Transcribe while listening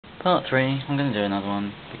Part 3, I'm going to do another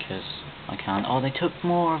one because I can. Oh, they took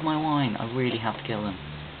more of my wine. I really have to kill them.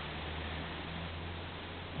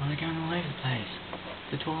 Oh, they're going all over the place.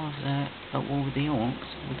 The dwarves at war with the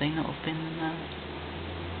orcs, would they not have been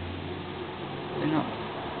would they not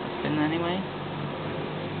have been anyway?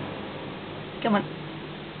 Come on.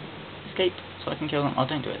 Escape so I can kill them. Oh,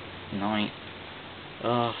 don't do it. Night.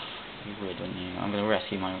 Oh, you would, wouldn't you? I'm going to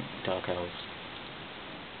rescue my dark elves.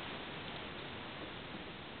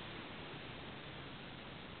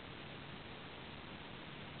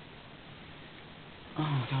 Oh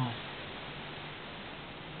my god.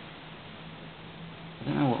 I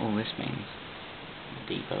don't know what all this means.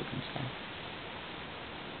 Debug and stuff.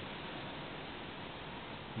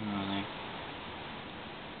 Where are they?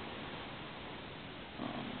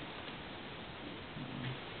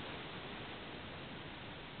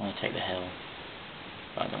 I want to take the hill,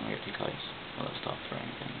 but I don't want to get too close, or they'll start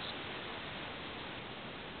throwing things.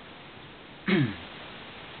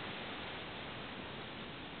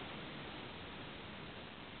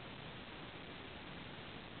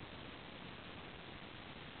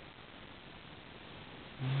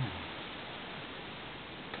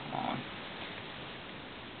 Come on.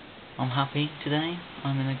 I'm happy today.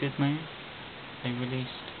 I'm in a good mood. They released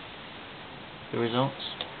the results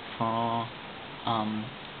for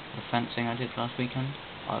the fencing I did last weekend.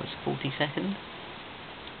 I was 42nd.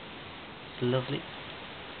 It's lovely.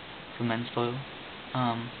 For men's foil.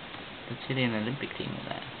 The Chilean Olympic team were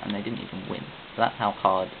there, and they didn't even win. So that's how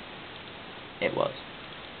hard it was.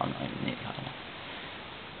 I'm not even nearly hard enough.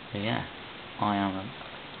 But yeah, I am a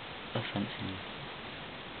fencing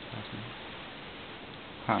person.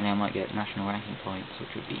 Apparently I might get national ranking points, which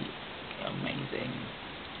would be amazing.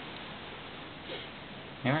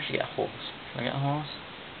 Maybe I should get a horse. Should I get a horse?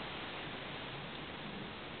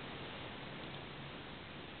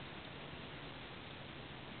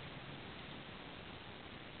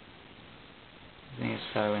 I think it's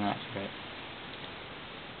so inaccurate.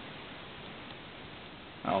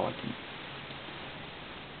 Oh, I didn't.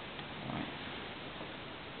 Right.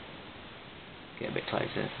 Get a bit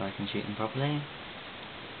closer so I can shoot them properly.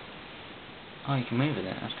 Oh, you can move with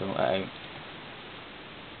it, that's cool. Uh-oh.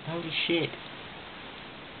 Holy shit.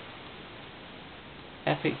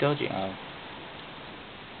 Epic dodging. Oh.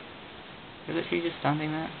 You're literally just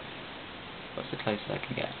standing there? What's the closest I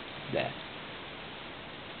can get? There.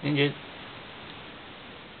 Injured.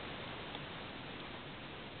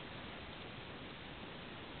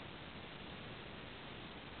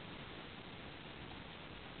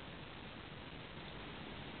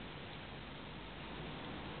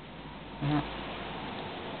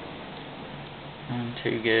 I'm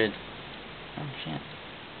too good. Oh shit.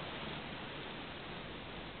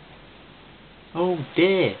 Oh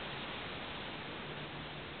dear!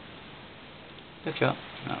 Good shot.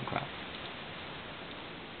 Oh crap.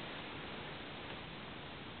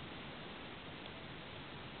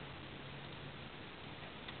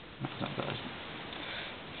 That's not good.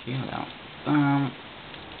 Shield out.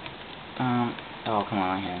 Oh come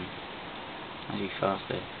on, I can. I'll do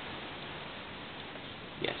faster.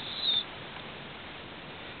 Yes.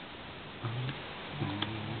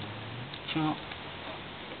 Shot.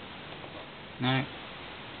 No.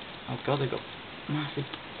 Oh god, they've got massive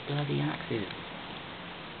bloody axes.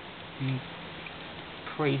 Doing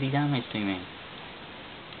crazy damage to me.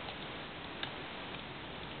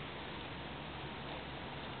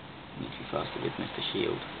 Need to be faster with Mr.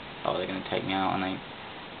 Shield. Oh, they're going to take me out, aren't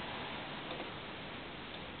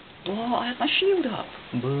they? Whoa, I had my shield up!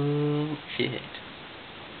 Bullshit.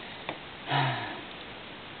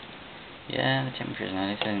 Yeah, the temperature's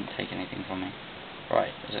nice, they didn't take anything from me.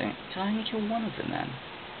 Right, so did I only kill one of them then?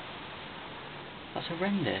 That's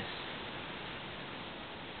horrendous.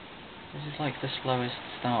 This is like the slowest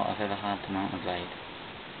start I've ever had to mount a blade.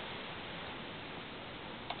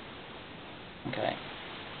 Okay.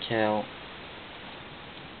 Kill.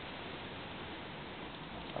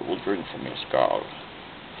 I will drink from your skull.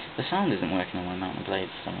 The sound isn't working on my mountain blade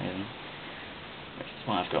for some reason. Which is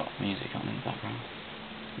why I've got music on in the background.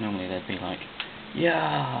 Normally there'd be like,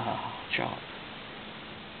 yeah, chop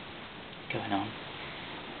going on.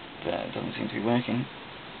 But it doesn't seem to be working.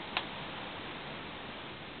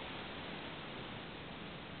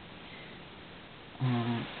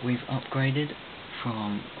 We've upgraded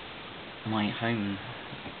from my home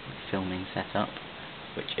filming setup,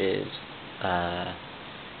 which is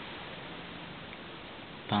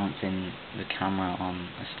balancing the camera on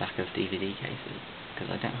a stack of DVD cases, because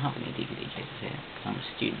I don't have any DVD cases here, because I'm a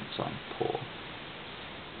student, so I'm poor.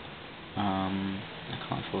 I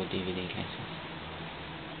can't afford DVD cases.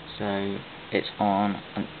 So it's on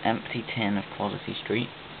an empty tin of Quality Street,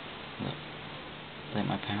 that I think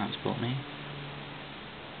my parents bought me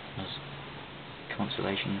as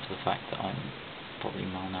consolation to the fact that I'm probably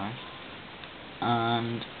malnourished.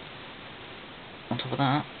 And on top of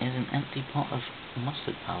that is an empty pot of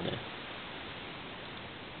mustard powder,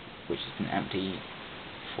 which has been empty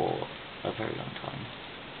for a very long time.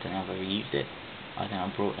 Don't know if I've ever used it. I think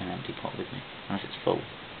I brought an empty pot with me, unless it's full.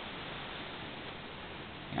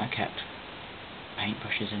 I kept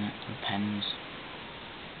paintbrushes in it and pens,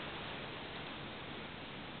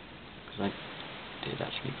 because I did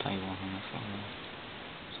actually play Warhammer for a while.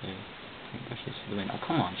 So paintbrushes for the win. Oh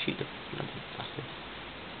come on, shoot the bloody bastard!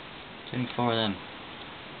 There's only 4 of them.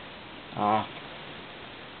 Ah,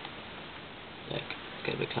 look,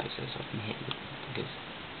 get a bit closer so I can hit you, because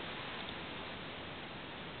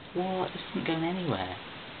what? This isn't going anywhere.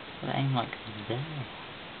 I aim like there.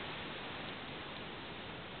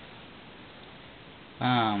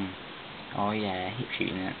 Oh yeah, keep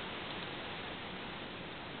shooting it.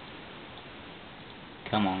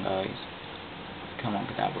 Come on, guys. Come on,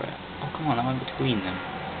 Kadabra. Oh, come on, I'm in between them.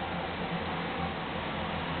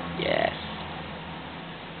 Yes.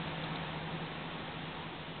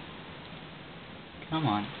 Come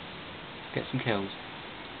on. Get some kills.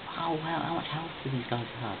 Oh, wow, how much health do these guys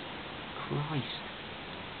have? Christ.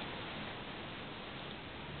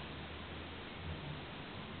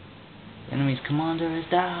 The enemy's commander is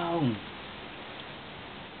down.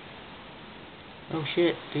 Oh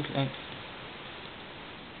shit, too close.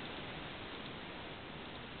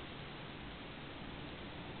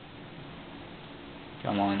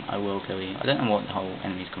 Come on, I will kill you. I don't know what the whole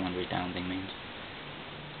enemy's commander is down thing means.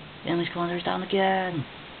 The enemy's commander is down again!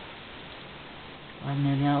 I'm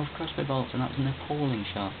nearly out of crossbow bolts and that's an appalling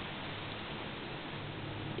shot.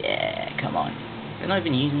 Yeah, come on. They're not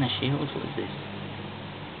even using their shields, what is this?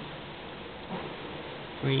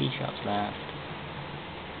 3 shots left.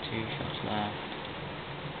 2 shots left.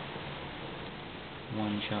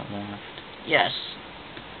 1 shot left. Yes!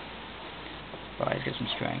 Right, let's get some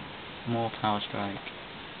strength. More power strike.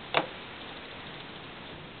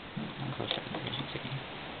 And cross check efficiency.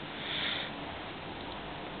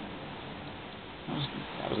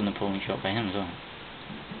 That was an appalling shot by him as well.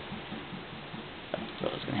 I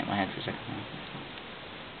thought I was going to hit my head for a second now.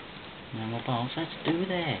 No more balls, let's do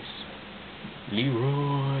this!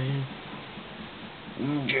 Leroy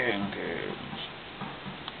Jenkins.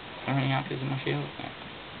 How many actors in my shield? No.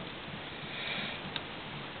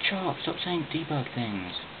 Chop, stop saying debug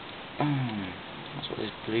things. Boom. That's what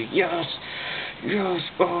this blue. Yes! Yes!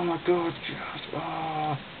 Oh my god, yes!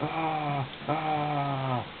 Ah! Ah!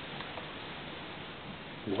 Ah!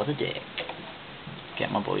 What a dick.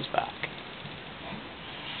 Get my boys back.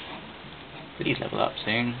 Please level up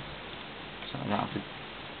soon. So I don't have to.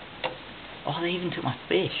 Oh, they even took my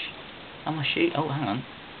fish. And my shoot. Oh, hang on.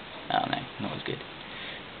 Oh no, not as good.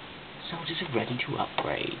 Soldiers are ready to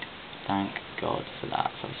upgrade. Thank God for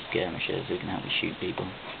that. For skirmishers who can help me shoot people.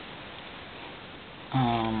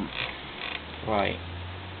 Right.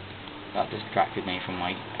 That distracted me from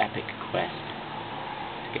my epic quest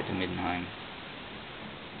to get to Middenheim,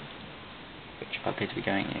 which I appear to be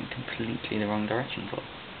going in completely the wrong direction for.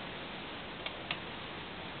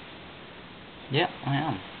 Yep, I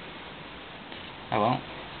am. Oh well,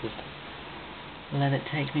 just let it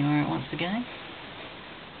take me where it wants to go.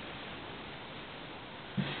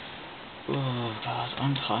 Oh god,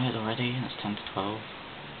 I'm tired already, and it's 10 to 12.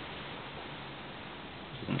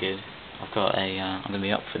 This isn't good. I've got a, I'm going to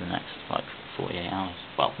be up for the next, like, 48 hours.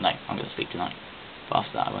 Well, no, I'm going to sleep tonight. But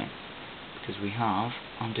after that I won't. Because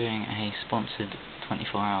I'm doing a sponsored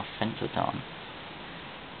 24-hour fence-a-thon.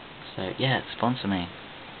 So, yeah, sponsor me.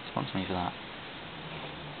 Sponsor me for that.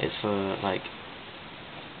 It's for, like,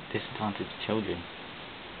 disadvantaged children.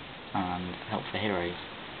 And help for heroes.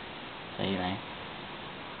 So, you know.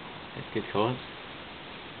 It's a good cause.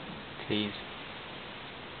 Please,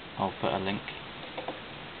 I'll put a link.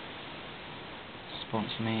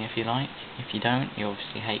 Sponsor me if you like. If you don't, you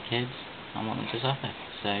obviously hate kids and want them to suffer.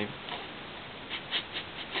 So,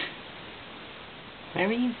 where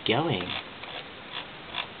are you going?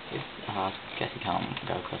 I guess you can't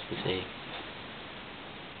go across the sea.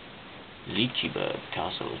 Lichieburg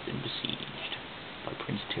Castle has been besieged by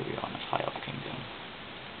Prince Tyrion of High Up Kingdom.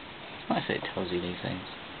 It's nice that it tells you these things.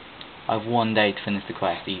 I have 1 day to finish the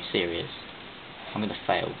quest. Are you serious? I'm gonna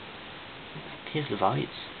fail. Kislevites?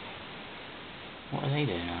 What are they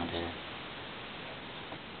doing around here?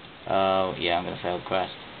 Oh, yeah, I'm gonna fail the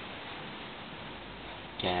quest.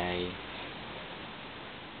 Yay.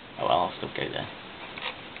 Oh well, I'll still go there.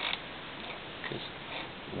 Because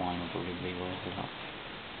wine will probably be worth a lot.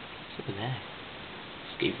 It's over there.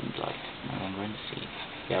 Stephen Blight, no longer in the sea.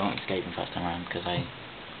 Yeah, I went with Skaven first time around because I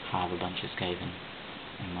have a bunch of Skaven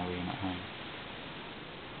in my room at home.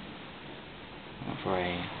 I went for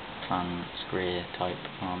a clan Skreer type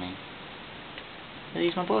army. Are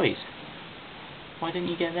these my boys? Why didn't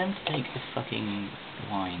you get them to take the fucking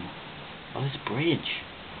wine? Oh, there's a bridge.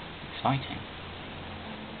 Exciting.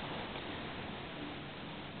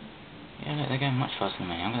 Yeah, look, they're going much faster than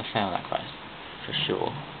me. I'm going to fail that quest, for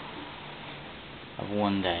sure. Of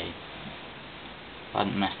one day. If I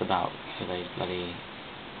hadn't messed about with those bloody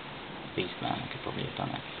beastmen, I could probably have done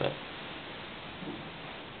it, but...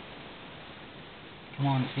 Come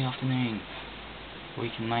on, it's the afternoon. We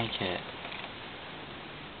can make it.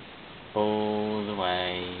 All the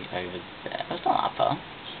way over there. That's not that far.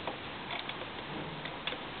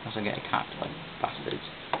 Unless I get attacked by bastards.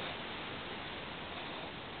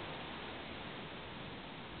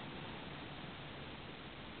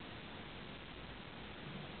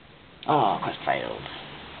 Oh, quest failed.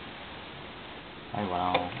 Oh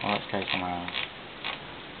well, let's go somewhere else.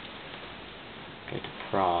 Go to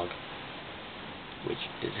Prague, which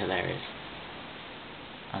is hilarious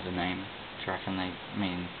as a name. Do you reckon they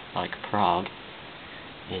mean like Prague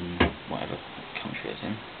in whatever country it's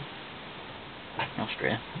in?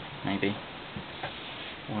 Austria, maybe.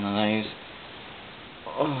 One of those.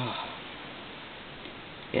 Oh.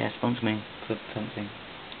 Yeah, sponsor me for fencing,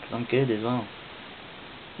 because I'm good as well.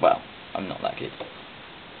 Well, I'm not that good.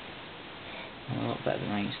 I'm a lot better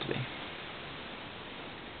than I used to be.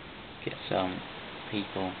 Get some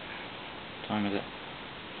people. What time is it?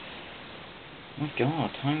 Oh my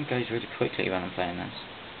god, time goes really quickly when I'm playing this.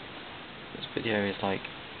 This video is like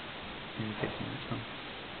maybe 15 minutes long.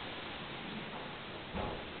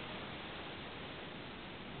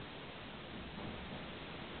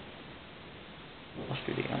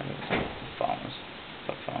 Australia, farmers.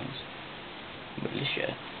 Fuck farmers.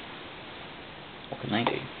 Militia. What can they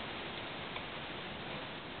do?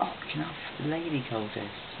 Oh, we can have the lady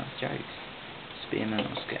cultists. That's jokes. Spearmen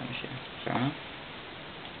or skirmisher. Fair enough.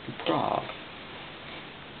 To Prague.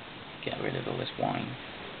 Get rid of all this wine.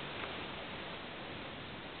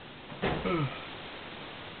 I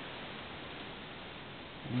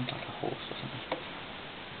need like a horse or something.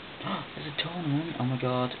 There's a tournament! Oh my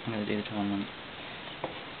god, I'm gonna do the tournament.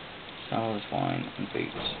 Sell all this wine and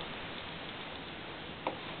boots.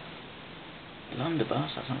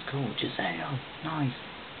 Blunderbuss, that sounds cool. Giselle, nice.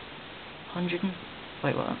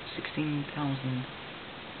 16,000.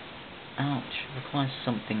 Ouch, requires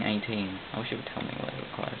something 18. I wish it would tell me what it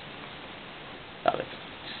requires. That looks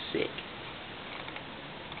sick.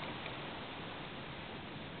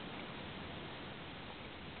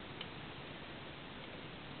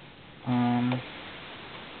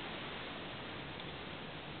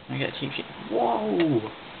 I get a cheap shit. Whoa!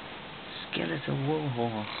 Skeletal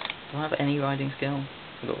warhorse. Do I have any riding skill?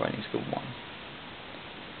 I've got riding skill 1.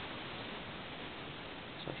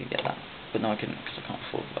 So I could get that. But no, I couldn't because I can't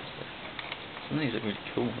afford the bastard. Some of these look really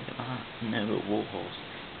cool. Look at that. No, a warhorse.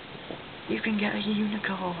 You can get a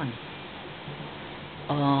unicorn!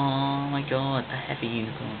 Oh my god, a heavy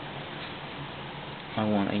unicorn. I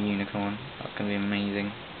want a unicorn. That's going to be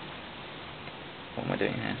amazing. What am I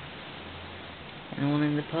doing here? Anyone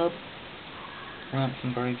in the pub?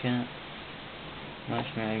 Ransom broker.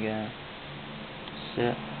 Matchmaker.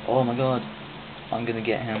 Sit. Oh my god. I'm going to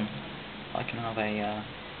get him. I can have a,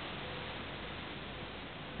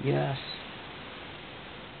 yes.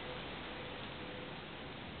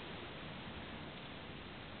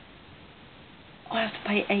 I have to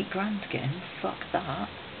pay 8 grand to get him. Fuck that.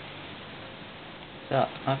 So I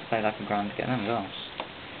have to pay like $1 grand to get them as well.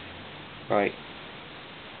 Right.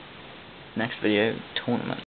 Next video, tournament.